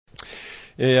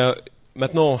Et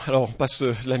maintenant, alors on passe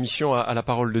la mission à la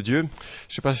parole de Dieu.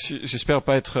 Je sais pas, j'espère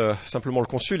pas être simplement le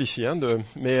consul ici,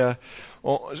 mais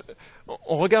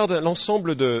on regarde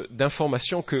l'ensemble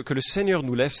d'informations que le Seigneur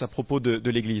nous laisse à propos de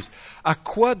l'Église. À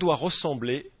quoi doit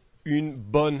ressembler une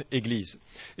bonne Église?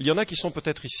 Il y en a qui sont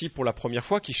peut-être ici pour la première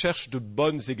fois, qui cherchent de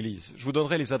bonnes églises. Je vous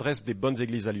donnerai les adresses des bonnes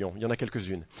églises à Lyon. Il y en a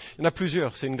quelques-unes. Il y en a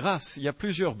plusieurs. C'est une grâce. Il y a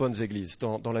plusieurs bonnes églises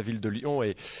dans la ville de Lyon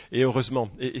et heureusement.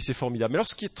 Et c'est formidable. Mais alors,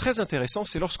 ce qui est très intéressant,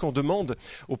 c'est lorsqu'on demande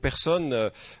aux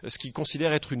personnes ce qu'ils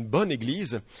considèrent être une bonne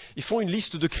église, ils font une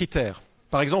liste de critères.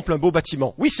 Par exemple, un beau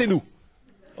bâtiment. Oui, c'est nous.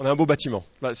 On a un beau bâtiment.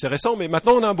 C'est récent, mais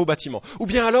maintenant on a un beau bâtiment. Ou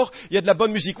bien alors, il y a de la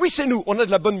bonne musique. Oui, c'est nous, on a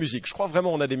de la bonne musique. Je crois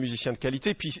vraiment on a des musiciens de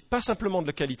qualité. Puis pas simplement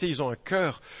de qualité, ils ont un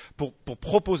cœur pour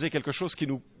proposer quelque chose qui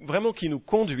nous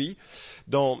conduit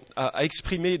à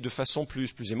exprimer de façon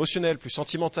plus émotionnelle, plus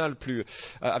sentimentale,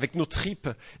 avec nos tripes,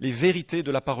 les vérités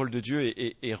de la parole de Dieu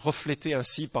et refléter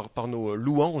ainsi par nos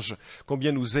louanges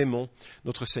combien nous aimons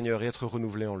notre Seigneur et être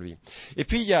renouvelés en lui. Et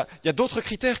puis il y a d'autres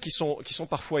critères qui sont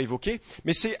parfois évoqués,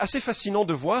 mais c'est assez fascinant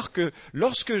de voir que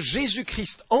lorsque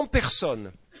Jésus-Christ en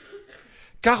personne,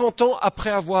 40 ans après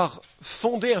avoir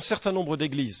fondé un certain nombre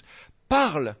d'églises,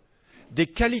 parle des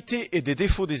qualités et des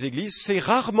défauts des églises, c'est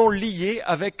rarement lié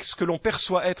avec ce que l'on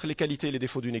perçoit être les qualités et les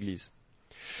défauts d'une église.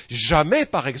 Jamais,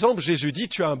 par exemple, Jésus dit «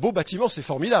 tu as un beau bâtiment, c'est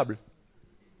formidable ».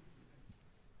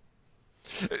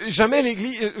 Jamais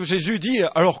Jésus dit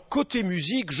 « alors côté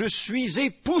musique, je suis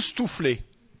époustouflé ».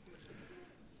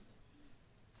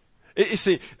 Et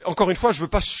c'est, encore une fois, je ne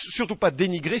veux surtout pas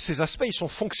dénigrer ces aspects, ils sont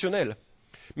fonctionnels,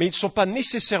 mais ils ne sont pas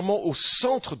nécessairement au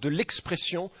centre de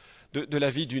l'expression de la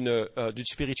vie d'une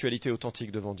spiritualité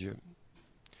authentique devant Dieu.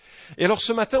 Et alors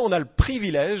ce matin, on a le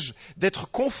privilège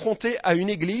d'être confronté à une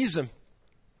église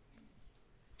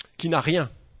qui n'a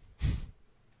rien.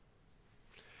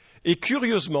 Et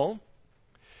curieusement,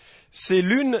 c'est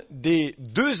l'une des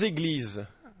deux églises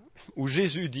où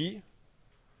Jésus dit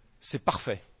 « c'est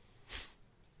parfait ».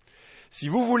 Si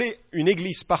vous voulez une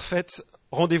église parfaite,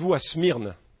 rendez-vous à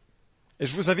Smyrne. Et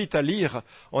je vous invite à lire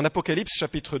en Apocalypse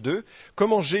chapitre 2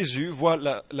 comment Jésus voit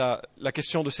la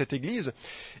question de cette église.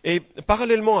 Et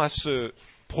parallèlement à ce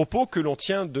propos que l'on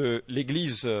tient de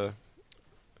l'église,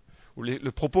 ou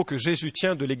le propos que Jésus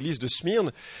tient de l'église de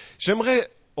Smyrne,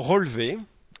 j'aimerais relever,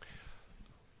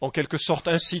 en quelque sorte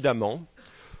incidemment,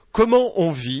 comment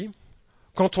on vit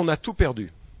quand on a tout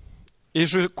perdu. Et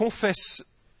je confesse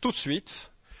tout de suite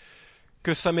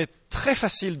que ça m'est très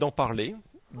facile d'en parler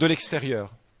de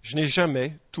l'extérieur. Je n'ai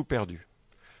jamais tout perdu.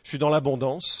 Je suis dans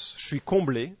l'abondance, je suis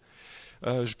comblé.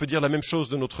 Je peux dire la même chose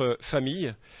de notre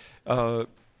famille.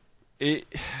 Et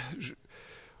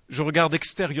je regarde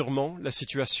extérieurement la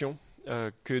situation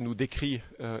que nous décrit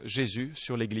Jésus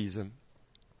sur l'Église.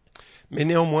 Mais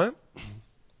néanmoins,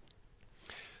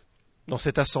 dans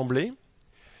cette assemblée,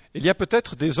 il y a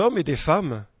peut-être des hommes et des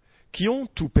femmes qui ont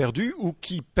tout perdu ou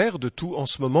qui perdent tout en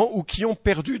ce moment ou qui ont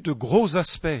perdu de gros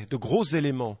aspects, de gros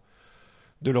éléments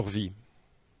de leur vie.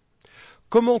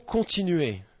 Comment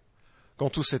continuer quand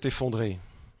tout s'est effondré?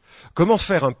 Comment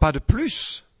faire un pas de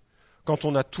plus quand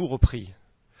on a tout repris?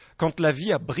 Quand la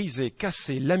vie a brisé,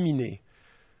 cassé, laminé,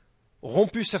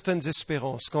 rompu certaines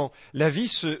espérances, quand la vie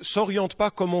ne s'oriente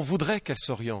pas comme on voudrait qu'elle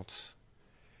s'oriente?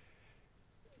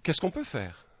 Qu'est-ce qu'on peut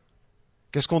faire?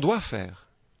 Qu'est-ce qu'on doit faire?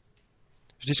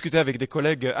 Je discutais avec des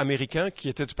collègues américains qui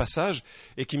étaient de passage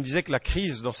et qui me disaient que la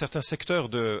crise dans certains secteurs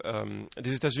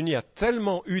des États-Unis a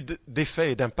tellement eu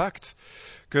d'effets et d'impact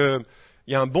qu'il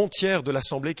y a un bon tiers de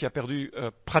l'Assemblée qui a perdu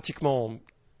pratiquement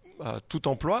tout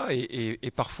emploi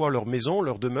et parfois leur maison,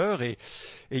 leur demeure. Et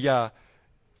il y a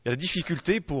la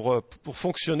difficulté pour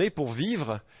fonctionner, pour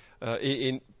vivre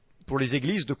et pour les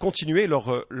églises de continuer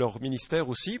leur ministère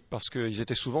aussi parce qu'ils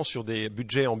étaient souvent sur des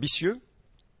budgets ambitieux.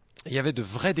 Il y avait de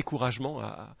vrais découragements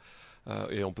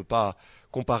et on ne peut pas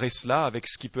comparer cela avec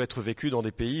ce qui peut être vécu dans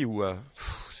des pays où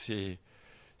c'est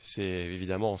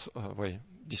évidemment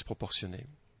disproportionné.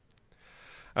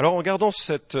 Alors en gardant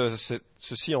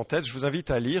ceci en tête, je vous invite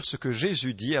à lire ce que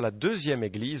Jésus dit à la deuxième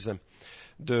église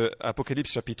de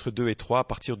Apocalypse chapitre 2 et 3 à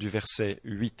partir du verset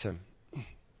 8.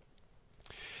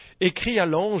 Écrit à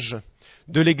l'ange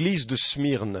de l'église de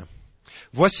Smyrne,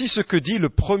 « Voici ce que dit le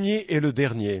premier et le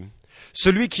dernier,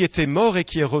 celui qui était mort et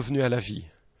qui est revenu à la vie.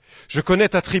 Je connais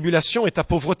ta tribulation et ta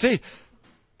pauvreté,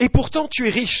 et pourtant tu es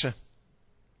riche.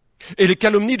 Et les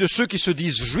calomnies de ceux qui se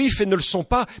disent juifs et ne le sont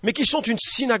pas, mais qui sont une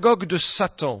synagogue de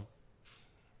Satan.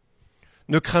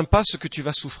 Ne crains pas ce que tu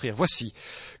vas souffrir. Voici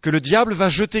que le diable va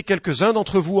jeter quelques-uns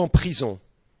d'entre vous en prison,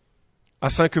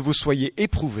 afin que vous soyez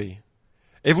éprouvés.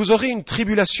 Et vous aurez une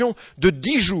tribulation de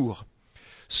 10 jours.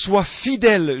 Sois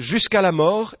fidèle jusqu'à la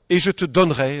mort et je te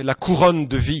donnerai la couronne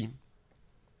de vie.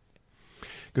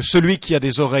 Que celui qui a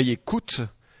des oreilles écoute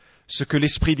ce que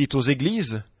l'Esprit dit aux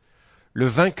églises. Le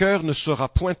vainqueur ne sera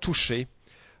point touché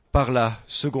par la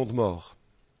seconde mort.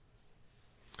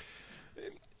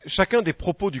 Chacun des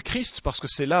propos du Christ, parce que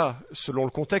c'est là, selon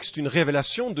le contexte, une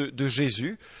révélation de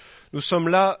Jésus. Nous sommes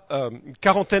là une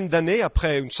cinquantaine d'années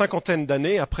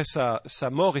après sa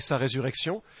mort et sa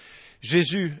résurrection.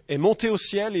 Jésus est monté au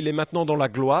ciel, il est maintenant dans la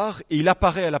gloire et il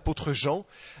apparaît à l'apôtre Jean.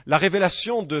 La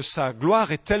révélation de sa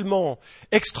gloire est tellement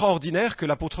extraordinaire que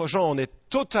l'apôtre Jean en est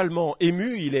totalement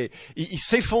ému, il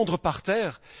s'effondre par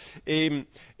terre et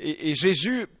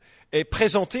Jésus est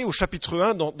présenté au chapitre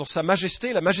 1 dans sa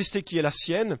majesté, la majesté qui est la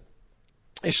sienne.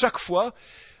 Et chaque fois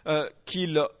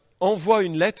qu'il envoie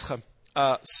une lettre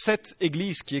à cette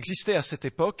église qui existait à cette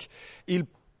époque, il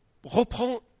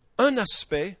reprend un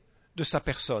aspect de sa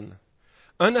personne.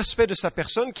 Un aspect de sa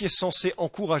personne qui est censé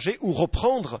encourager ou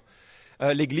reprendre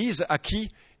l'église à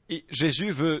qui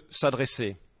Jésus veut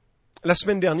s'adresser. La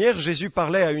semaine dernière, Jésus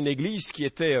parlait à une église qui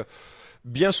était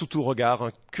bien sous tout regard,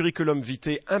 un curriculum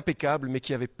vitae impeccable, mais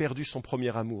qui avait perdu son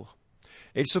premier amour.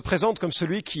 Et il se présente comme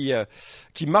celui qui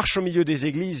marche au milieu des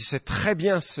églises, il sait très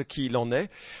bien ce qu'il en est.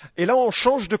 Et là, on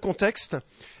change de contexte.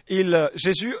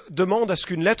 Jésus demande à ce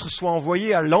qu'une lettre soit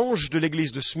envoyée à l'ange de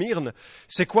l'église de Smyrne.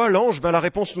 C'est quoi l'ange ? La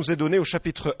réponse nous est donnée au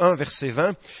chapitre 1, verset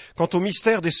 20. Quant au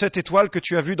mystère des 7 étoiles que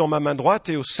tu as vues dans ma main droite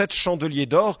et aux 7 chandeliers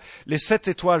d'or, les 7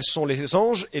 étoiles sont les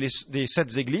anges et les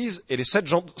 7 églises, et les 7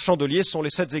 chandeliers sont les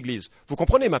 7 églises. Vous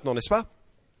comprenez maintenant, n'est-ce pas ?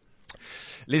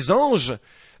 Les anges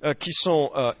qui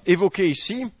sont évoqués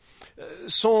ici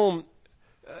sont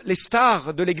les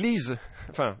stars de l'Église.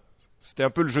 Enfin, c'était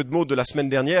un peu le jeu de mots de la semaine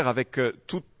dernière avec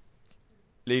tous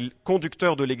les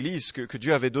conducteurs de l'Église que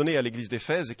Dieu avait donné à l'Église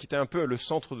d'Éphèse et qui était un peu le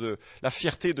centre de la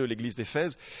fierté de l'Église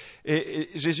d'Éphèse. Et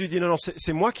Jésus dit non,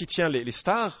 c'est moi qui tiens les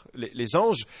stars, les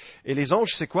anges. Et les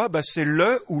anges, c'est quoi ? C'est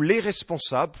le ou les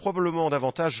responsables, probablement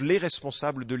davantage les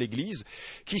responsables de l'Église,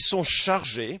 qui sont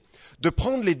chargés de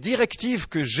prendre les directives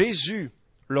que Jésus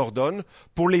leur donne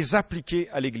pour les appliquer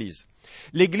à l'Église.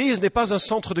 L'Église n'est pas un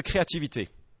centre de créativité.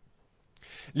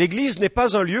 L'Église n'est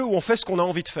pas un lieu où on fait ce qu'on a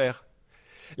envie de faire.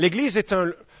 L'Église est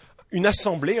une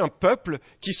assemblée, un peuple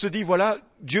qui se dit, voilà,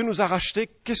 Dieu nous a rachetés,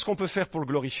 qu'est-ce qu'on peut faire pour le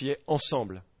glorifier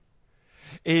ensemble ?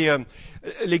 Et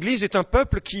l'Église est un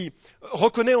peuple qui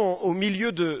reconnaît au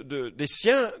milieu des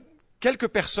siens quelques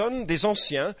personnes, des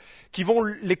anciens, qui vont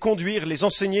les conduire, les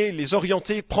enseigner, les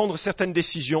orienter, prendre certaines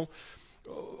décisions.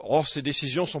 Or, ces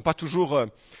décisions ne sont pas toujours...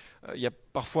 il y a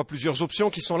parfois plusieurs options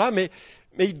qui sont là, mais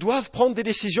ils doivent prendre des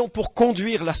décisions pour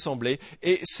conduire l'assemblée.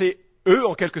 Et c'est eux,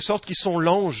 en quelque sorte, qui sont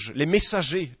l'ange, les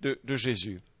messagers de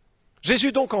Jésus.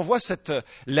 Jésus donc envoie cette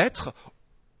lettre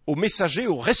aux messagers,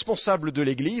 aux responsables de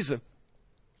l'Église.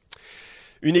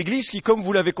 Une Église qui, comme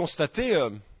vous l'avez constaté,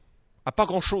 n'a pas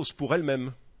grand-chose pour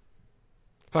elle-même.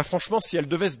 Enfin, franchement, si elle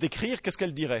devait se décrire, qu'est-ce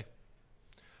qu'elle dirait ?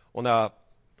 On n'a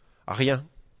rien.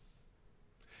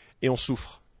 Et on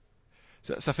souffre.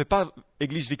 Ça ne fait pas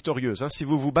église victorieuse. Si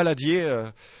vous vous baladiez,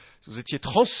 si vous étiez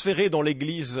transféré dans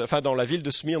l'église, enfin dans la ville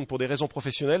de Smyrne pour des raisons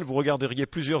professionnelles, vous regarderiez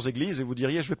plusieurs églises et vous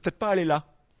diriez, je vais peut-être pas aller là.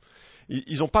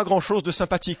 Ils n'ont pas grand-chose de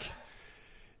sympathique.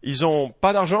 Ils n'ont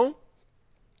pas d'argent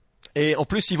et en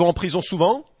plus ils vont en prison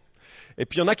souvent. Et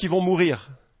puis il y en a qui vont mourir.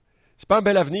 C'est pas un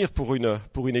bel avenir pour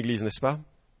une église, n'est-ce pas ?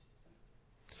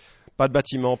 Pas de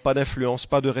bâtiment, pas d'influence,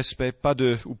 pas de respect,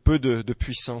 ou peu de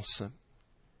puissance.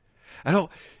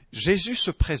 Alors, Jésus se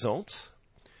présente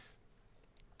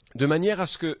de manière à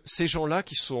ce que ces gens-là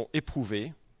qui sont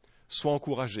éprouvés soient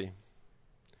encouragés.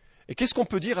 Et qu'est-ce qu'on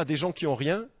peut dire à des gens qui n'ont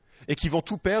rien et qui vont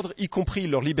tout perdre, y compris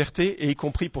leur liberté et y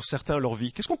compris pour certains leur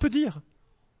vie ? Qu'est-ce qu'on peut dire ?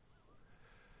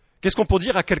 Qu'est-ce qu'on peut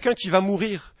dire à quelqu'un qui va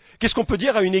mourir ? Qu'est-ce qu'on peut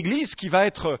dire à une église qui va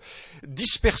être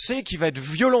dispersée, qui va être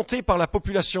violentée par la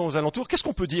population aux alentours ? Qu'est-ce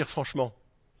qu'on peut dire, franchement ?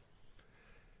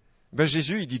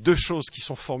 Jésus, il dit 2 choses qui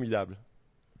sont formidables.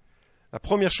 La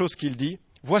première chose qu'il dit,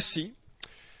 voici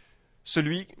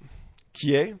celui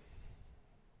qui est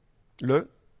le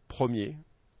premier,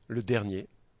 le dernier.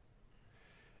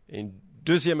 Et un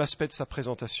deuxième aspect de sa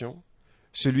présentation,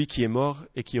 celui qui est mort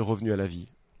et qui est revenu à la vie.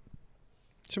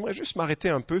 J'aimerais juste m'arrêter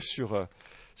un peu sur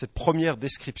cette première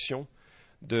description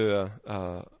de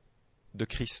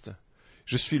Christ.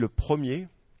 Je suis le premier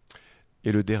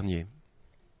et le dernier.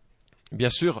 Bien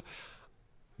sûr,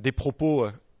 des propos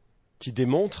qui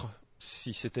démontrent,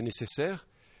 si c'était nécessaire,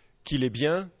 qu'il est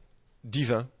bien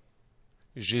divin.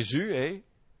 Jésus est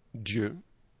Dieu.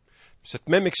 Cette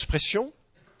même expression,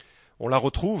 on la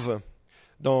retrouve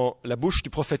dans la bouche du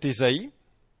prophète Ésaïe,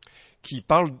 qui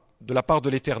parle de la part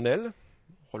de l'Éternel.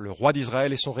 le roi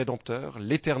d'Israël et son Rédempteur,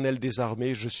 l'Éternel des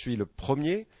armées, je suis le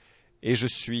premier et je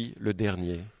suis le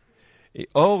dernier. Et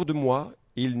hors de moi,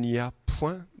 il n'y a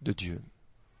point de Dieu.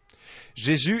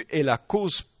 Jésus est la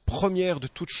cause première de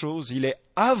toute chose, il est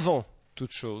avant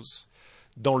toute chose,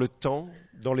 dans le temps,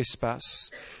 dans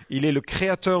l'espace. Il est le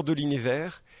créateur de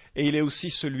l'univers et il est aussi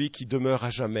celui qui demeure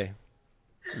à jamais,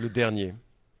 le dernier.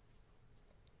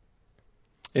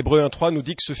 Hébreux 1.3 nous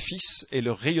dit que ce Fils est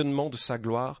le rayonnement de sa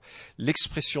gloire,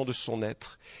 l'expression de son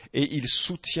être, et il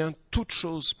soutient toute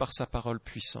chose par sa parole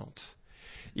puissante.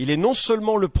 Il est non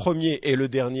seulement le premier et le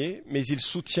dernier, mais il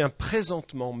soutient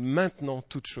présentement, maintenant,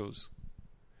 toute chose.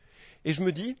 Et je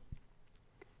me dis,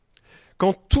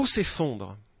 quand tout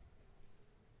s'effondre,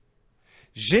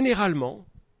 généralement,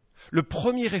 le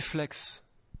premier réflexe,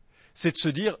 c'est de se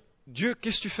dire, Dieu,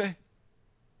 qu'est-ce que tu fais?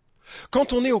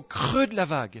 Quand on est au creux de la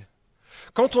vague,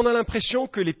 quand on a l'impression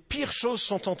que les pires choses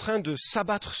sont en train de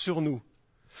s'abattre sur nous,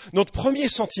 notre premier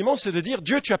sentiment, c'est de dire,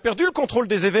 Dieu, tu as perdu le contrôle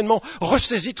des événements,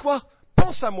 ressaisis-toi,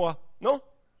 pense à moi, non?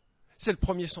 C'est le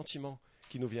premier sentiment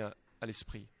qui nous vient à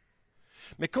l'esprit.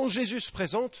 Mais quand Jésus se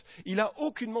présente, il n'a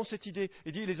aucunement cette idée.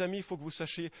 Il dit, les amis, il faut que vous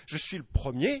sachiez, je suis le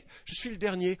premier, je suis le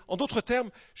dernier. En d'autres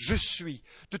termes, je suis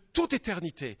de toute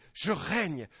éternité, je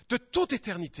règne de toute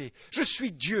éternité, je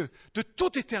suis Dieu de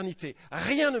toute éternité,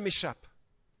 rien ne m'échappe.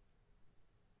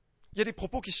 Il y a des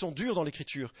propos qui sont durs dans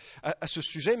l'Écriture à ce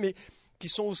sujet, mais qui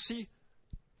sont aussi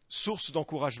source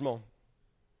d'encouragement.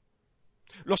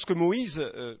 Lorsque Moïse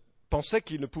pensait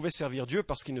qu'il ne pouvait servir Dieu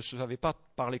parce qu'il ne savait pas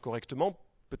parler correctement,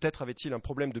 peut-être avait-il un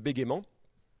problème de bégaiement,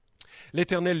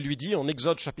 l'Éternel lui dit, en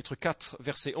Exode chapitre 4,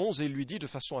 verset 11, et il lui dit de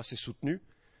façon assez soutenue,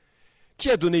 «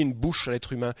 Qui a donné une bouche à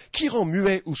l'être humain? Qui rend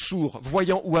muet ou sourd,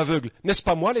 voyant ou aveugle? N'est-ce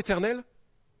pas moi, l'Éternel ?»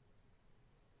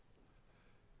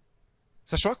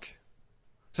 Ça choque?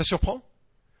 Ça surprend?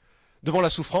 Devant la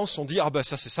souffrance, on dit, ah ben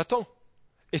ça c'est Satan.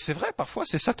 Et c'est vrai, parfois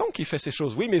c'est Satan qui fait ces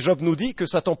choses. Oui, mais Job nous dit que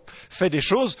Satan fait des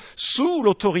choses sous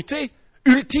l'autorité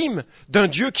ultime d'un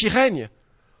Dieu qui règne.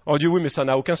 On dit oui, mais ça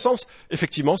n'a aucun sens.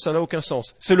 Effectivement, ça n'a aucun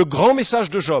sens. C'est le grand message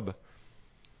de Job.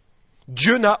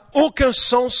 Dieu n'a aucun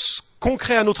sens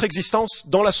concret à notre existence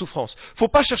dans la souffrance. Il ne faut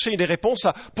pas chercher des réponses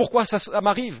à pourquoi ça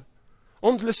m'arrive.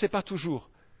 On ne le sait pas toujours.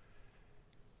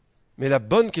 Mais la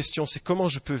bonne question, c'est comment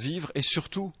je peux vivre et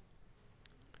surtout,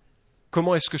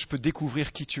 comment est-ce que je peux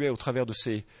découvrir qui tu es au travers de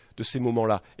ces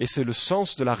moments-là? Et c'est le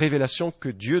sens de la révélation que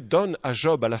Dieu donne à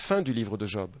Job à la fin du livre de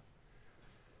Job.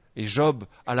 Et Job,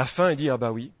 à la fin, il dit, ah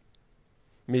bah oui,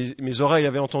 mes oreilles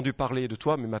avaient entendu parler de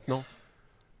toi, mais maintenant,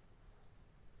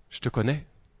 je te connais.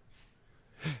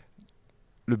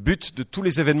 Le but de tous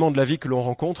les événements de la vie que l'on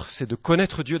rencontre, c'est de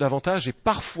connaître Dieu davantage, et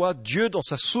parfois, Dieu, dans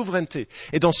sa souveraineté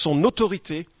et dans son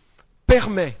autorité,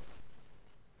 permet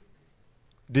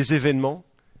des événements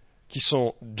qui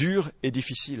sont durs et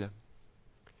difficiles.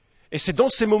 Et c'est dans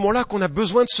ces moments-là qu'on a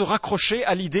besoin de se raccrocher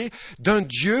à l'idée d'un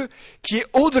Dieu qui est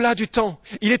au-delà du temps.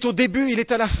 Il est au début, il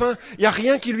est à la fin, il n'y a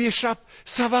rien qui lui échappe.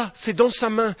 Ça va, c'est dans sa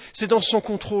main, c'est dans son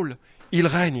contrôle. Il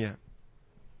règne.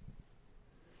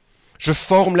 Je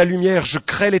forme la lumière, je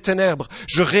crée les ténèbres,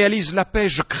 je réalise la paix,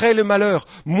 je crée le malheur.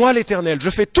 Moi, l'Éternel, je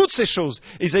fais toutes ces choses.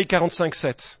 Ésaïe 45,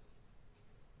 7.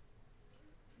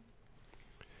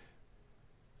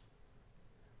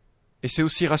 Et c'est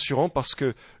aussi rassurant parce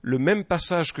que le même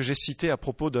passage que j'ai cité à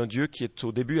propos d'un Dieu qui est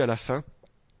au début et à la fin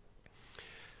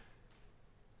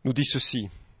nous dit ceci.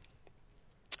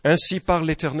 Ainsi parle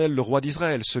l'Éternel, le roi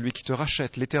d'Israël, celui qui te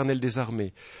rachète, l'Éternel des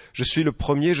armées. Je suis le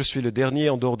premier, je suis le dernier,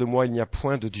 en dehors de moi il n'y a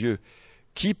point de Dieu.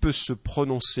 Qui peut se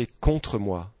prononcer contre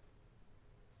moi?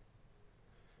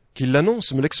 Qu'il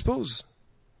l'annonce, me l'expose.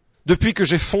 Depuis que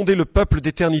j'ai fondé le peuple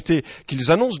d'éternité,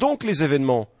 qu'ils annoncent donc les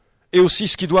événements et aussi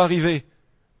ce qui doit arriver.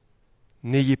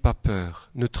 N'ayez pas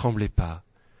peur, ne tremblez pas.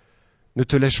 Ne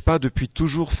te l'ai-je pas depuis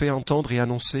toujours fait entendre et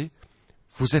annoncer?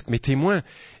 Vous êtes mes témoins.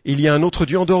 Il y a un autre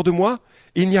Dieu en dehors de moi?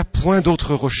 Il n'y a point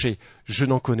d'autre rocher. Je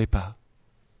n'en connais pas.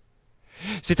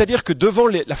 C'est-à-dire que devant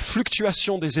la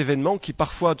fluctuation des événements qui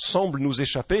parfois semblent nous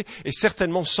échapper, et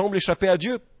certainement semblent échapper à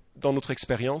Dieu dans notre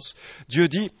expérience, Dieu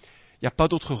dit, il n'y a pas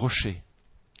d'autre rocher.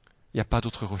 Il n'y a pas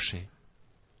d'autre rocher.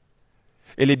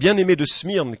 Et les bien-aimés de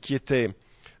Smyrne, qui étaient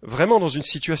vraiment dans une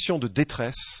situation de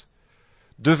détresse,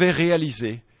 devaient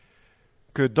réaliser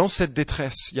que dans cette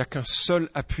détresse, il n'y a qu'un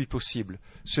seul appui possible,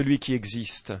 celui qui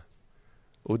existe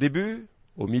au début,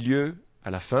 au milieu, à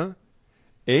la fin,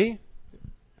 et,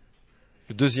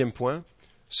 le deuxième point,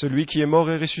 celui qui est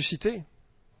mort et ressuscité.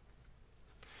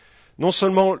 Non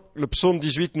seulement le psaume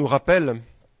 18 nous rappelle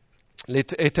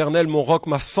l'Éternel, mon roc,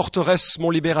 ma forteresse,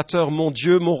 mon libérateur, mon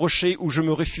Dieu, mon rocher où je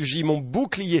me réfugie, mon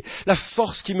bouclier, la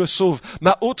force qui me sauve,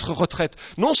 ma haute retraite.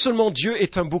 Non seulement Dieu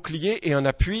est un bouclier et un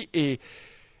appui et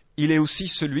il est aussi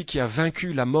celui qui a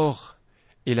vaincu la mort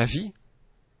et la vie.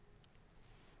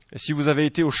 Et si vous avez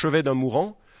été au chevet d'un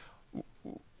mourant,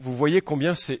 vous voyez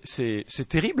combien c'est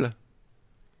terrible.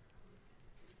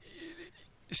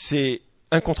 C'est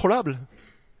incontrôlable.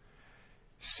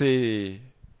 C'est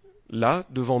là,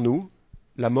 devant nous,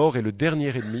 la mort est le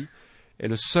dernier ennemi, et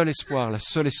le seul espoir, la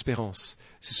seule espérance,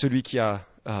 c'est celui qui a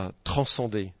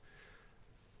transcendé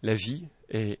la vie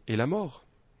et la mort.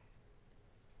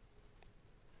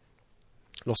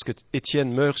 Lorsque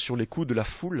Étienne meurt sur les coups de la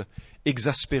foule,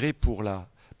 exaspéré pour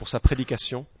sa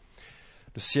prédication,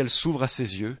 le ciel s'ouvre à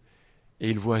ses yeux et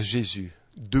il voit Jésus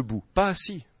debout, pas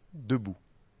assis, debout.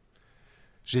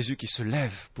 Jésus qui se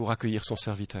lève pour accueillir son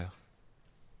serviteur.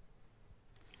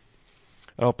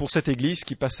 Alors pour cette Église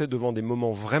qui passait devant des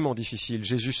moments vraiment difficiles,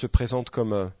 Jésus se présente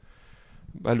comme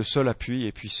le seul appui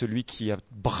et puis celui qui a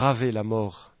bravé la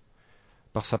mort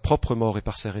par sa propre mort et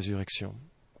par sa résurrection.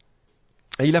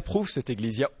 Et il approuve cette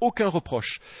Église, il n'y a aucun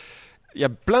reproche. Il y a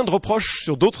plein de reproches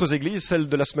sur d'autres églises, celle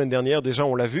de la semaine dernière, déjà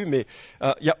on l'a vu, mais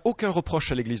il n'y a aucun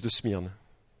reproche à l'église de Smyrne.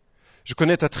 Je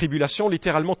connais ta tribulation,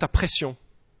 littéralement ta pression.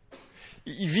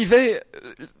 Il vivait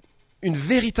une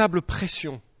véritable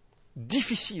pression,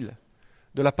 difficile,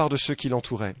 de la part de ceux qui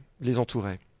les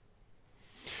entouraient.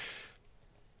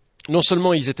 Non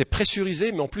seulement ils étaient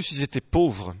pressurisés, mais en plus ils étaient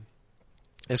pauvres.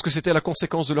 Est-ce que c'était la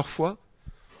conséquence de leur foi ?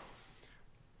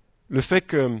 Le fait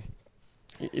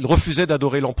qu'ils refusaient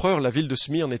d'adorer l'empereur, la ville de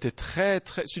Smyrne était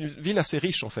c'est une ville assez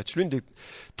riche en fait. C'est l'une des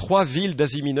 3 villes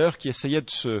d'Asie mineure qui essayaient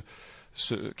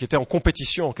qui étaient en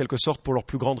compétition en quelque sorte pour leur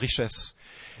plus grande richesse.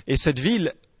 Et cette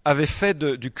ville avait fait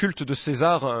du culte de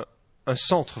César un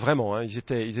centre vraiment. Ils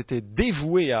étaient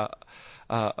dévoués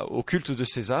au culte de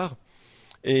César.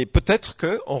 Et peut-être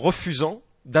qu'en refusant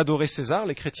d'adorer César,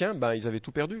 les chrétiens, ils avaient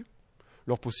tout perdu.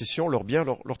 Leur possession, leurs biens,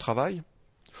 leur travail.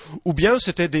 Ou bien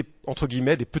c'était entre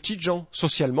guillemets, des petites gens.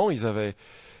 Socialement,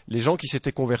 les gens qui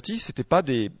s'étaient convertis, c'était pas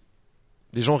des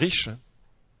gens riches.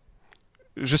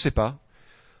 Je sais pas.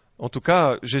 En tout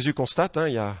cas, Jésus constate,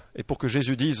 et pour que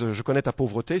Jésus dise « je connais ta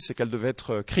pauvreté », c'est qu'elle devait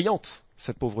être criante,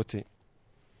 cette pauvreté.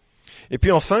 Et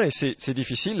puis enfin, et c'est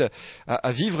difficile,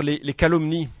 à vivre les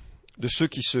calomnies de ceux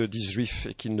qui se disent juifs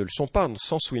et qui ne le sont pas, dans le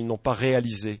sens où ils n'ont pas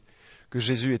réalisé que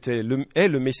Jésus est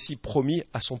le Messie promis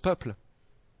à son peuple.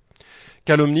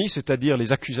 Calomnie, c'est-à-dire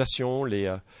les accusations,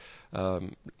 les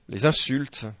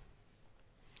insultes.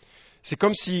 C'est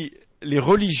comme si les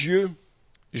religieux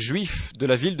juifs de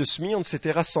la ville de Smyrne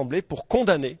s'étaient rassemblés pour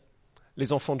condamner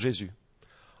les enfants de Jésus,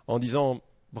 en disant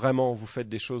vraiment vous faites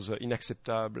des choses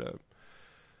inacceptables.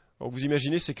 Donc, vous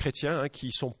imaginez ces chrétiens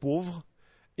qui sont pauvres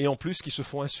et en plus qui se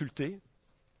font insulter.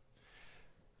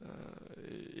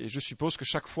 Et je suppose que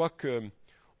chaque fois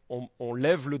qu'on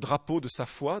lève le drapeau de sa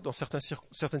foi, dans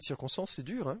certaines circonstances, c'est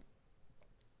dur.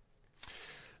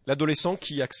 L'adolescent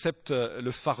qui accepte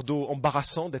le fardeau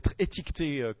embarrassant d'être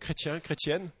étiqueté chrétien,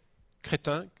 chrétienne,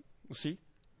 crétin aussi,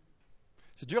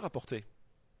 c'est dur à porter.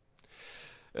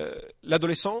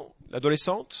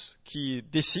 L'adolescente qui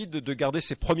décide de garder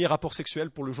ses premiers rapports sexuels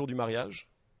pour le jour du mariage,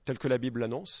 tel que la Bible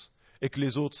l'annonce, et que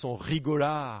les autres sont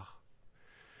rigolards,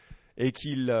 et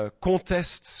qu'ils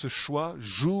contestent ce choix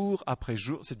jour après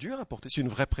jour, c'est dur à porter, c'est une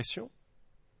vraie pression.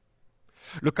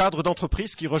 Le cadre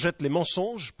d'entreprise qui rejette les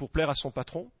mensonges pour plaire à son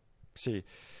patron, c'est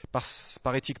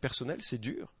par éthique personnelle, c'est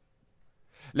dur.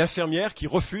 L'infirmière qui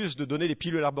refuse de donner les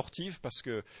pilules abortives parce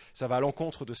que ça va à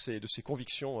l'encontre de ses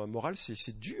convictions morales,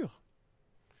 c'est dur.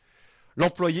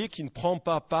 L'employé qui ne prend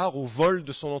pas part au vol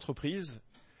de son entreprise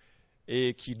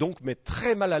et qui donc met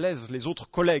très mal à l'aise les autres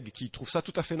collègues qui trouvent ça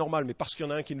tout à fait normal, mais parce qu'il y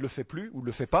en a un qui ne le fait plus ou ne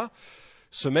le fait pas,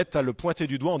 se mettent à le pointer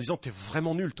du doigt en disant « t'es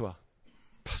vraiment nul toi ».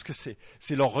 Parce que c'est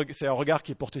un regard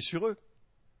qui est porté sur eux.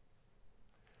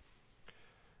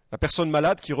 La personne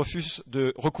malade qui refuse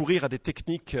de recourir à des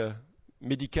techniques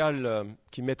médicales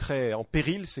qui mettraient en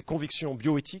péril ses convictions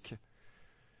bioéthiques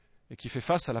et qui fait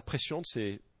face à la pression de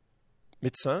ses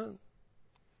médecins,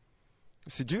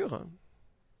 c'est dur.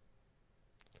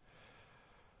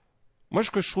 Moi,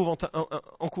 ce que je trouve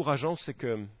encourageant, c'est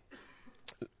que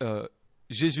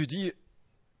Jésus dit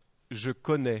 « Je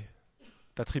connais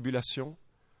ta tribulation,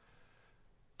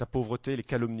 ta pauvreté, les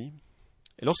calomnies ».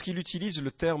 Et lorsqu'il utilise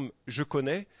le terme « je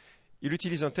connais », il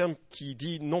utilise un terme qui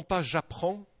dit non pas «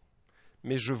 j'apprends »,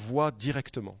 mais « je vois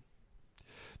directement ».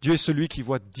 Dieu est celui qui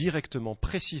voit directement,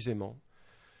 précisément,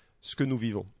 ce que nous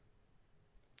vivons.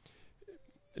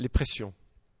 Les pressions,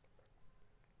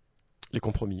 les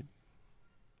compromis.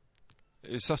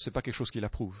 Et ça, ce n'est pas quelque chose qu'il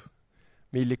approuve.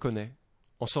 Mais il les connaît,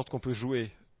 en sorte qu'on peut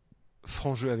jouer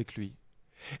franc jeu avec lui.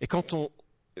 Et quand on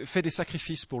fait des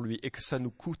sacrifices pour lui et que ça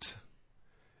nous coûte,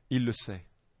 il le sait.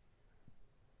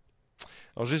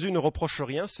 Alors Jésus ne reproche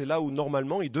rien, c'est là où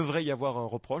normalement il devrait y avoir un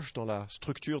reproche dans la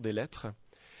structure des lettres.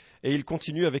 Et il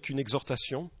continue avec une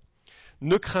exhortation.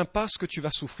 Ne crains pas ce que tu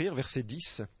vas souffrir, verset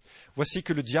 10. Voici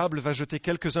que le diable va jeter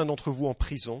quelques-uns d'entre vous en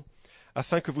prison,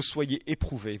 afin que vous soyez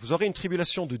éprouvés. Vous aurez une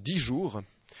tribulation de 10 jours.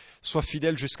 Sois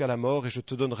fidèle jusqu'à la mort et je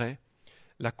te donnerai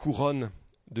la couronne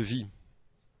de vie.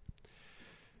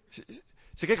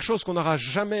 C'est quelque chose qu'on n'aura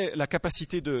jamais la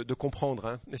capacité de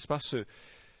comprendre, n'est-ce pas,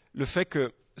 le fait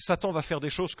que Satan va faire des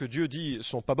choses que Dieu dit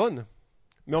sont pas bonnes,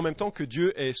 mais en même temps que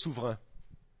Dieu est souverain.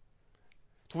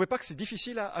 Vous ne trouvez pas que c'est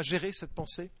difficile à gérer cette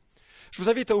pensée? Je vous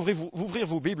invite à ouvrir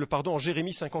vos Bibles en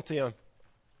Jérémie 51.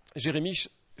 Jérémie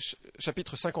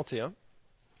chapitre 51.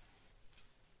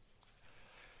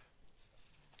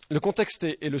 Le contexte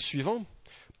est le suivant.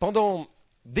 Pendant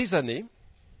des années,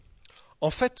 en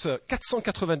fait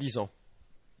 490 ans,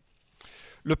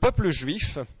 le peuple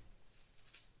juif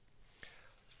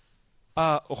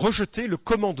a rejeté le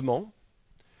commandement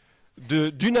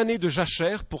d'une année de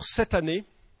jachère pour 7 années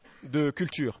de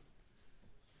culture.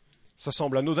 Ça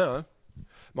semble anodin,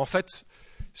 mais en fait,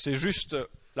 c'est juste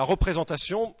la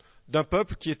représentation d'un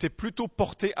peuple qui était plutôt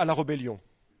porté à la rébellion.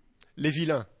 Les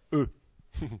vilains, eux.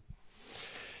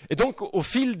 Et donc, au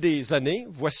fil des années,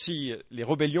 voici les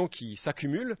rébellions qui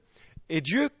s'accumulent, et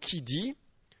Dieu qui dit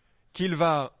qu'il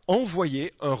va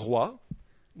envoyer un roi,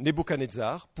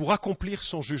 Nebuchadnezzar, pour accomplir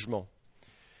son jugement.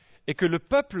 Et que le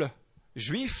peuple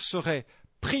juif serait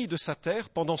pris de sa terre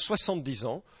pendant 70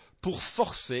 ans pour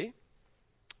forcer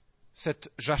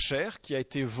cette jachère qui a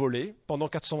été volée pendant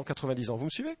 490 ans. Vous me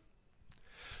suivez?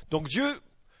 Donc Dieu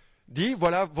dit,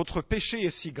 voilà, votre péché est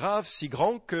si grave, si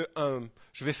grand que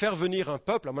je vais faire venir un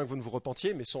peuple, à moins que vous ne vous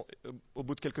repentiez, mais au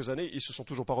bout de quelques années, ils ne se sont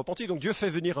toujours pas repentis. Donc Dieu fait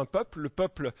venir un peuple, le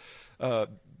peuple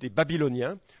des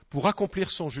Babyloniens, pour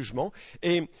accomplir son jugement.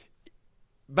 Et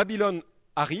Babylone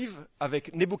arrive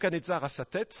avec Nebuchadnezzar à sa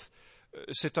tête.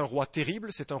 C'est un roi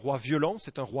terrible, c'est un roi violent,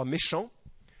 c'est un roi méchant.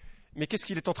 Mais qu'est-ce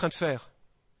qu'il est en train de faire?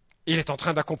 Il est en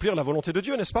train d'accomplir la volonté de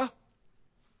Dieu, n'est-ce pas?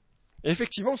 Et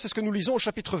effectivement, c'est ce que nous lisons au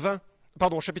chapitre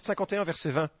 51, verset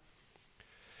 20.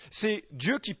 C'est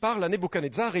Dieu qui parle à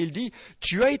Nebuchadnezzar et il dit, «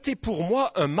 Tu as été pour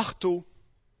moi un marteau,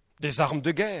 des armes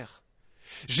de guerre.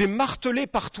 J'ai martelé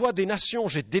par toi des nations,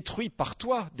 j'ai détruit par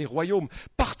toi des royaumes.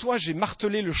 Par toi j'ai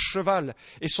martelé le cheval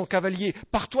et son cavalier.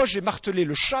 Par toi j'ai martelé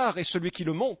le char et celui qui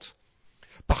le monte.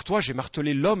 Par toi j'ai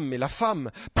martelé l'homme et la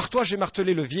femme. Par toi j'ai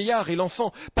martelé le vieillard et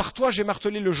l'enfant. Par toi j'ai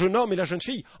martelé le jeune homme et la jeune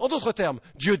fille. » En d'autres termes,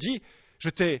 Dieu dit, « Je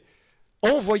t'ai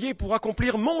envoyé pour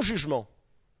accomplir mon jugement. »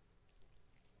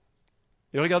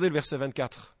 Et regardez le verset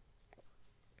 24.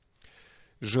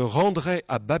 « Je rendrai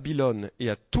à Babylone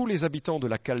et à tous les habitants de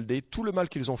la Chaldée tout le mal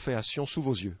qu'ils ont fait à Sion sous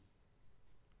vos yeux. »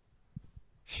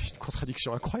 C'est une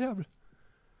contradiction incroyable.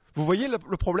 Vous voyez le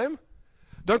problème?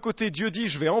 D'un côté, Dieu dit,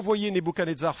 je vais envoyer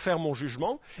Nebuchadnezzar faire mon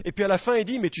jugement, et puis à la fin, il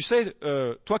dit, mais tu sais,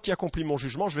 toi qui accomplis mon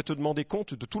jugement, je vais te demander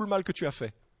compte de tout le mal que tu as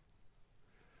fait.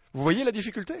 Vous voyez la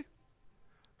difficulté?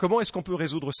 Comment est-ce qu'on peut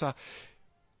résoudre ça?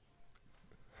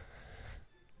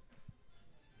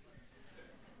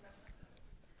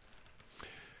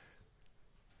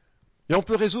 Et on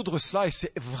peut résoudre cela, et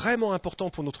c'est vraiment important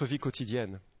pour notre vie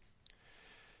quotidienne,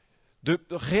 de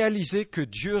réaliser que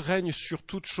Dieu règne sur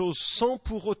toute chose sans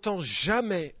pour autant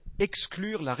jamais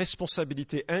exclure la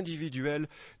responsabilité individuelle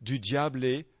du diable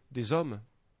et des hommes.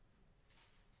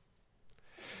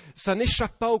 Ça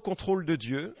n'échappe pas au contrôle de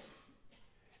Dieu,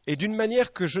 et d'une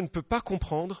manière que je ne peux pas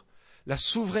comprendre, la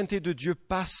souveraineté de Dieu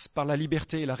passe par la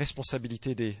liberté et la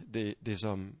responsabilité des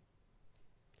hommes.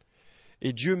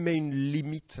 Et Dieu met une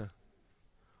limite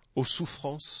aux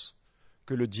souffrances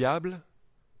que le diable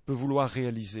peut vouloir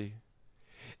réaliser.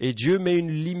 Et Dieu met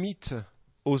une limite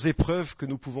aux épreuves que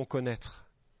nous pouvons connaître.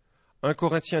 1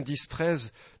 Corinthiens 10,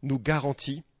 13 nous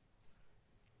garantit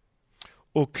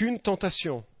aucune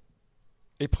tentation,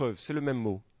 épreuve, c'est le même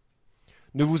mot,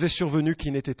 ne vous est survenue qui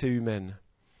n'ait été humaine.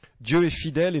 Dieu est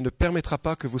fidèle et ne permettra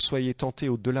pas que vous soyez tentés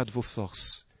au-delà de vos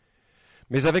forces.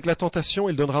 Mais avec la tentation,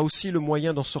 il donnera aussi le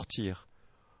moyen d'en sortir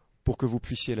pour que vous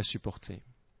puissiez la supporter.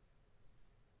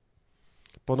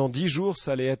 Pendant 10 jours,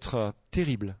 ça allait être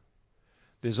terrible.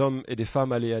 Des hommes et des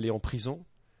femmes allaient aller en prison,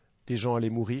 des gens allaient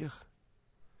mourir.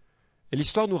 Et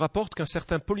l'histoire nous rapporte qu'un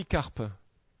certain Polycarpe,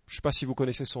 je ne sais pas si vous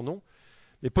connaissez son nom,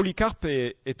 mais Polycarpe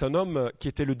est un homme qui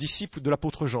était le disciple de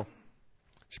l'apôtre Jean.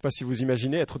 Je ne sais pas si vous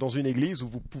imaginez être dans une église où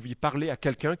vous pouviez parler à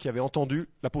quelqu'un qui avait entendu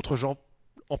l'apôtre Jean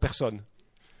en personne.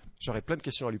 J'aurais plein de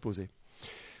questions à lui poser.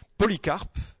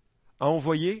 Polycarpe a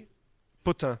envoyé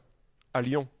Pothin à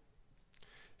Lyon.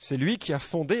 C'est lui qui a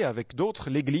fondé avec d'autres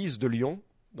l'église de Lyon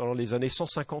dans les années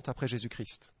 150 après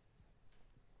Jésus-Christ.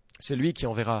 C'est lui qui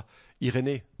enverra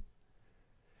Irénée.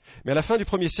 Mais à la fin du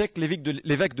 1er siècle,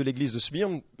 l'évêque de l'église de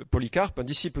Smyrne, Polycarpe, un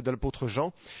disciple de l'apôtre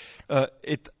Jean,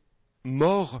 est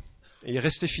mort et est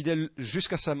resté fidèle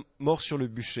jusqu'à sa mort sur le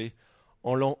bûcher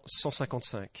en l'an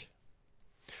 155.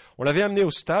 On l'avait amené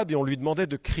au stade et on lui demandait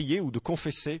de crier ou de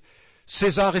confesser «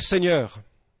 César est Seigneur ».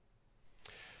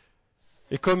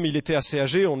 Et comme il était assez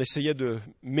âgé, on essayait de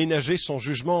ménager son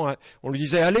jugement. On lui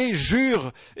disait « Allez,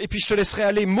 jure, et puis je te laisserai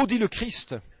aller, maudis le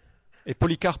Christ ». Et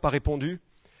Polycarpe a répondu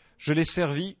 « Je l'ai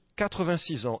servi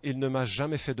 86 ans, il ne m'a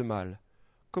jamais fait de mal.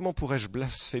 Comment pourrais-je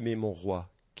blasphémer mon roi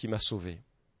qui m'a sauvé ?»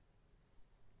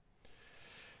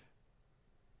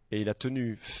 Et il a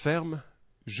tenu ferme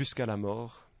jusqu'à la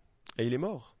mort, et il est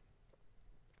mort.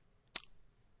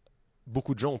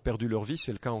 Beaucoup de gens ont perdu leur vie,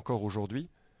 c'est le cas encore aujourd'hui,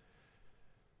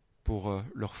 pour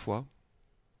leur foi.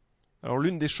 Alors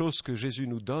l'une des choses que Jésus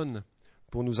nous donne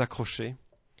pour nous accrocher,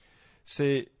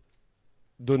 c'est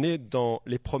donner dans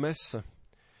les promesses,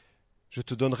 je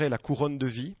te donnerai la couronne de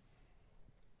vie,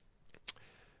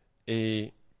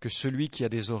 et que celui qui a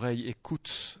des oreilles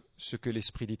écoute ce que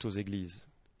l'Esprit dit aux églises.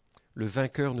 Le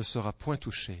vainqueur ne sera point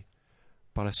touché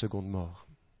par la seconde mort.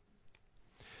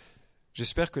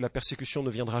 J'espère que la persécution ne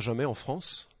viendra jamais en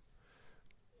France.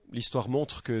 L'histoire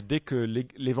montre que dès que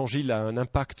l'Évangile a un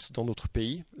impact dans notre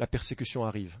pays, la persécution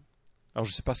arrive. Alors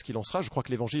je ne sais pas ce qu'il en sera, je crois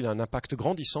que l'Évangile a un impact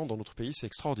grandissant dans notre pays, c'est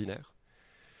extraordinaire.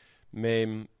 Mais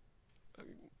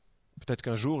peut-être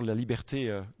qu'un jour, la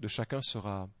liberté de chacun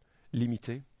sera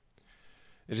limitée.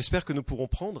 Et j'espère que nous pourrons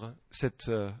prendre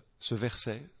ce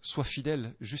verset, « Sois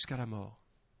fidèle jusqu'à la mort ».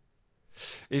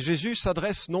 Et Jésus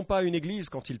s'adresse non pas à une église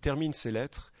quand il termine ses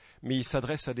lettres, mais il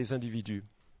s'adresse à des individus.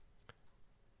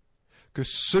 Que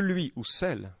celui ou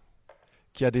celle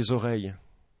qui a des oreilles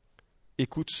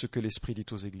écoute ce que l'Esprit dit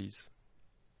aux églises.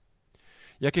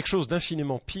 Il y a quelque chose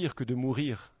d'infiniment pire que de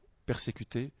mourir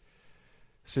persécuté,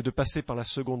 c'est de passer par la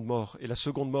seconde mort. Et la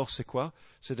seconde mort, c'est quoi ?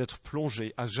 C'est d'être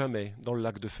plongé à jamais dans le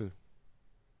lac de feu.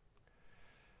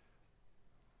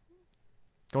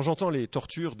 Quand j'entends les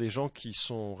tortures des gens qui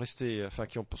sont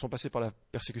sont passés par la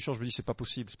persécution, je me dis c'est pas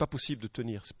possible de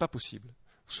tenir, c'est pas possible.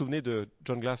 Vous vous souvenez de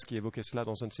John Glass qui évoquait cela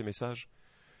dans un de ses messages ?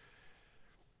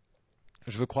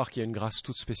 Je veux croire qu'il y a une grâce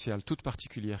toute spéciale, toute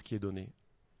particulière qui est donnée.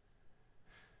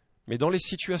 Mais dans les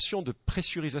situations de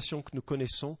pressurisation que nous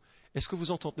connaissons, est-ce que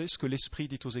vous entendez ce que l'Esprit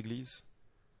dit aux églises ?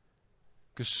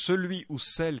 Que celui ou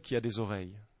celle qui a des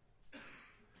oreilles,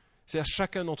 c'est à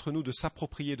chacun d'entre nous de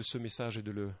s'approprier de ce message et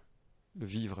de le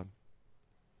vivre.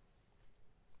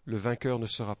 Le vainqueur ne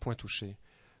sera point touché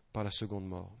par la seconde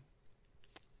mort.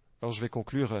 Alors je vais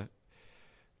conclure.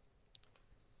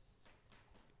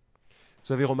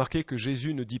 Vous avez remarqué que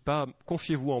Jésus ne dit pas «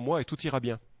 Confiez-vous en moi et tout ira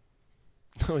bien ».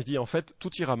 Non, il dit en fait «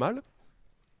 Tout ira mal,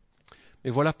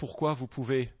 mais voilà pourquoi vous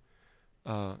pouvez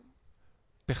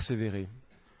persévérer ».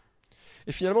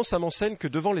 Et finalement, ça m'enseigne que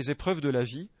devant les épreuves de la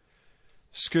vie,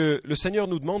 ce que le Seigneur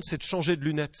nous demande, c'est de changer de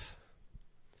lunettes.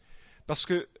 Parce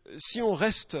que si on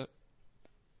reste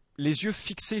les yeux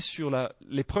fixés sur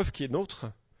l'épreuve qui est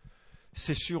nôtre,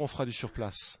 c'est sûr, on fera du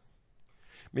surplace.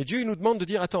 Mais Dieu, il nous demande de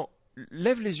dire, attends,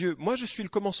 lève les yeux, moi je suis le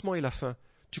commencement et la fin.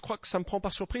 Tu crois que ça me prend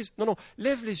par surprise ? Non,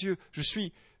 lève les yeux, je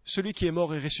suis celui qui est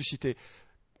mort et ressuscité.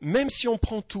 Même si on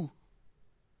prend tout,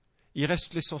 il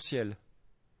reste l'essentiel.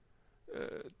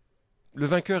 Le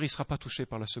vainqueur, il ne sera pas touché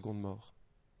par la seconde mort.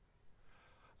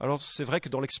 Alors c'est vrai que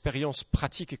dans l'expérience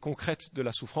pratique et concrète de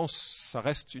la souffrance, ça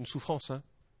reste une souffrance.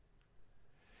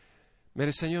 Mais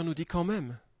le Seigneur nous dit quand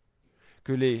même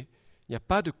qu'il n'y a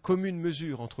pas de commune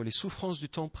mesure entre les souffrances du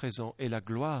temps présent et la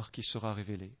gloire qui sera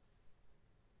révélée.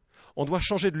 On doit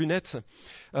changer de lunettes.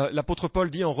 L'apôtre Paul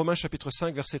dit en Romains chapitre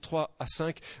 5, versets 3 à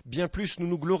 5, « Bien plus, nous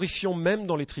nous glorifions même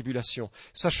dans les tribulations,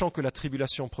 sachant que la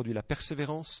tribulation produit la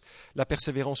persévérance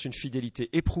une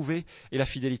fidélité éprouvée, et la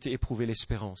fidélité éprouvée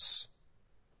l'espérance. »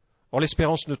 Or,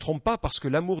 l'espérance ne trompe pas parce que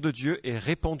l'amour de Dieu est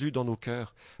répandu dans nos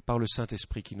cœurs par le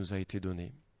Saint-Esprit qui nous a été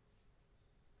donné.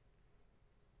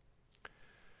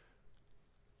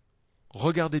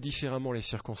 Regardez différemment les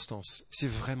circonstances, c'est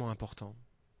vraiment important.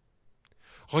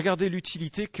 Regardez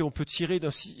l'utilité qu'on peut tirer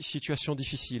d'une situation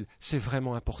difficile, c'est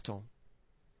vraiment important.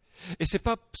 Et c'est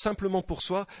pas simplement pour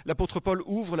soi, l'apôtre Paul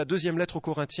ouvre la 2e lettre aux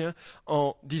Corinthiens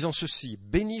en disant ceci, «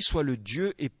 Béni soit le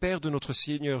Dieu et Père de notre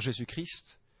Seigneur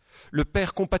Jésus-Christ, le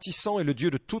Père compatissant et le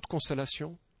Dieu de toute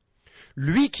consolation,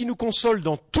 lui qui nous console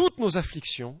dans toutes nos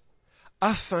afflictions,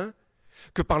 afin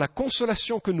que par la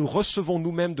consolation que nous recevons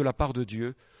nous-mêmes de la part de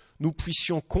Dieu, nous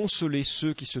puissions consoler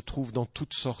ceux qui se trouvent dans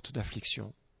toutes sortes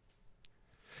d'afflictions. »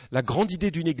 La grande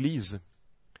idée d'une Église,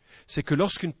 c'est que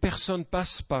lorsqu'une personne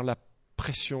passe par la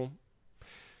pression,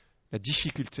 la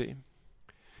difficulté,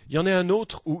 il y en ait un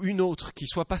autre ou une autre qui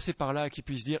soit passé par là et qui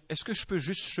puisse dire, est-ce que je peux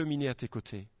juste cheminer à tes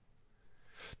côtés,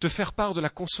 te faire part de la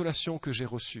consolation que j'ai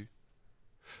reçue,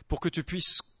 pour que tu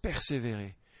puisses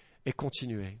persévérer et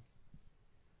continuer.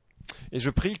 Et je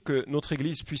prie que notre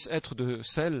Église puisse être de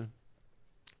celles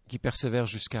qui persévèrent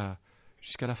jusqu'à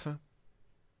la fin.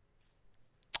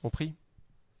 On prie.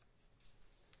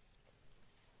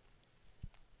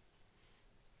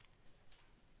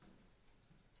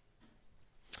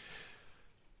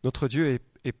 Notre Dieu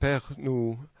et Père,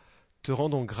 nous te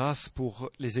rendons grâce pour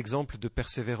les exemples de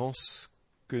persévérance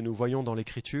que nous voyons dans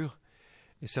l'Écriture.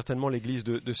 Et certainement l'Église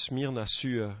de Smyrne a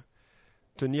su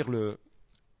tenir le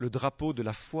drapeau de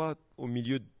la foi au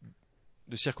milieu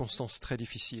de circonstances très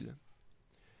difficiles.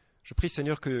 Je prie,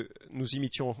 Seigneur, que nous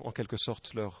imitions en quelque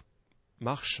sorte leur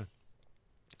marche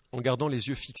en gardant les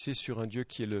yeux fixés sur un Dieu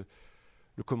qui est le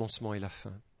commencement et la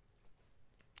fin.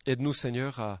 Aide-nous,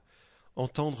 Seigneur, à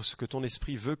entendre ce que ton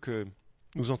Esprit veut que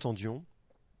nous entendions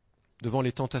devant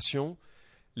les tentations,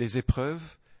 les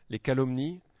épreuves, les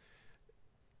calomnies,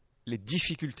 les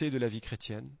difficultés de la vie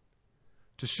chrétienne.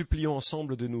 Te supplions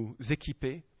ensemble de nous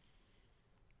équiper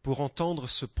pour entendre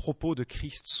ce propos de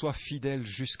Christ, sois fidèle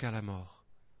jusqu'à la mort.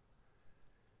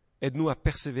 Aide-nous à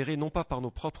persévérer, non pas par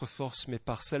nos propres forces, mais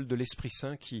par celle de l'Esprit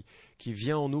Saint qui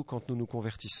vient en nous quand nous nous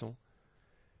convertissons.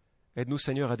 Aide-nous,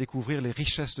 Seigneur, à découvrir les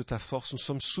richesses de ta force. Nous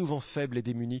sommes souvent faibles et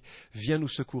démunis. Viens nous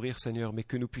secourir, Seigneur, mais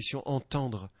que nous puissions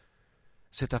entendre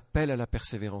cet appel à la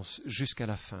persévérance jusqu'à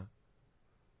la fin.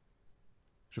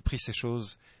 Je prie ces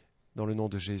choses dans le nom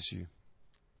de Jésus.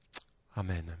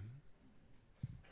 Amen.